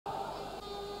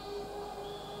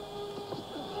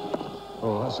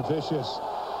Oh, that's vicious.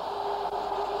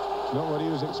 Not what he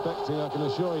was expecting, I can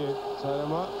assure you, Saeed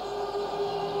Anwar.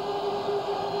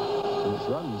 And it's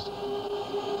runs.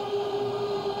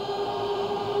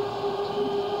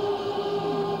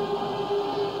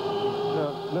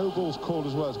 Now, no ball's called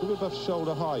as well. It's going to be above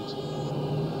shoulder height.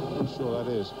 I'm sure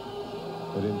that is.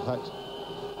 Good impact.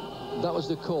 That was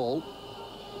the call.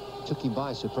 Took him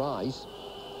by surprise.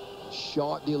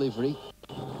 Short delivery.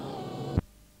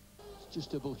 It's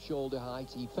just above shoulder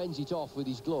height. He fends it off with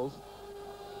his glove.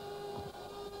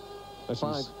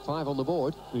 Five on the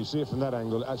board. You see it from that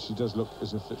angle, it actually does look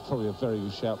as if it's probably a very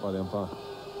good shout by the umpire.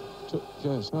 Took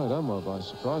Saeed Anwar by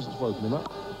surprise. It's woken him up.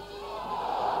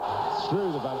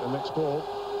 Through the bat at the next ball,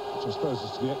 which I suppose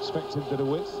is to be expected, bit of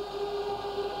width.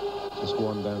 Just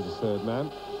one down to third man.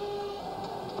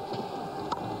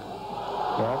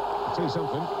 Well, I'll tell you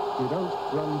something, you don't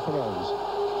run for those.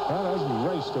 That has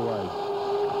raced away.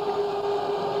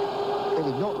 Well,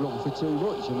 they've not run for too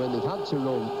much, and when they've had to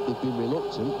run, they've been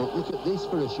reluctant. But look at this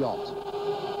for a shot.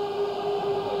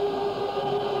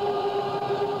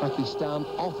 Pakistan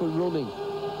off and running.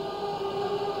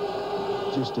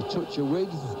 Just a touch of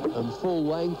width and full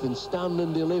length and stand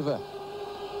and deliver.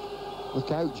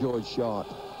 Look out, George Sharp.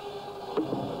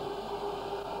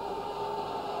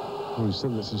 Well, we've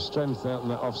seen there's some strength out in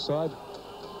that offside.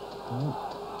 Oh,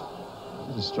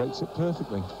 he illustrates it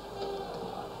perfectly.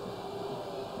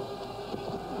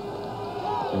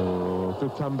 Oh,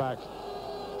 good comeback.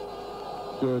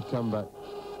 Good comeback.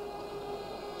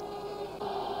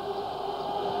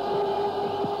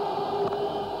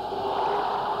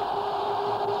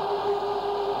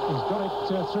 He's got it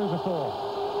through for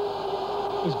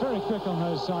 4. He's very quick on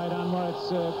those Saeed Anwar.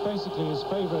 It's basically his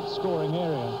favourite scoring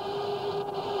area.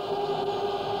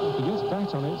 If he gets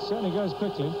back on it, it certainly goes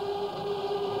quickly.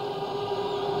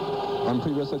 On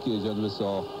previous occasions, we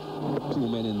saw 2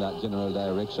 men in that general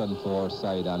direction for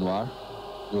Saeed Anwar.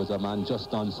 There was a man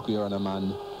just on square and a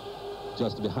man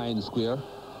just behind square.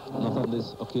 Not on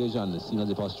this occasion. It seems as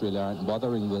if Australia aren't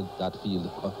bothering with that field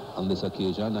on this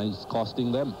occasion, and it's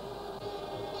costing them.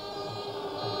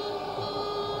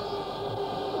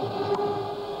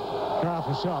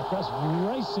 Powerful shot. That's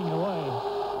racing away.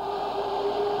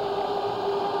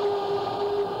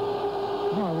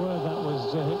 My word, that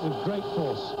was hit with great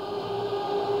force.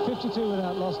 52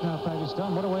 without loss now,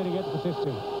 Pakistan. What a way to get to the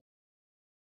 50.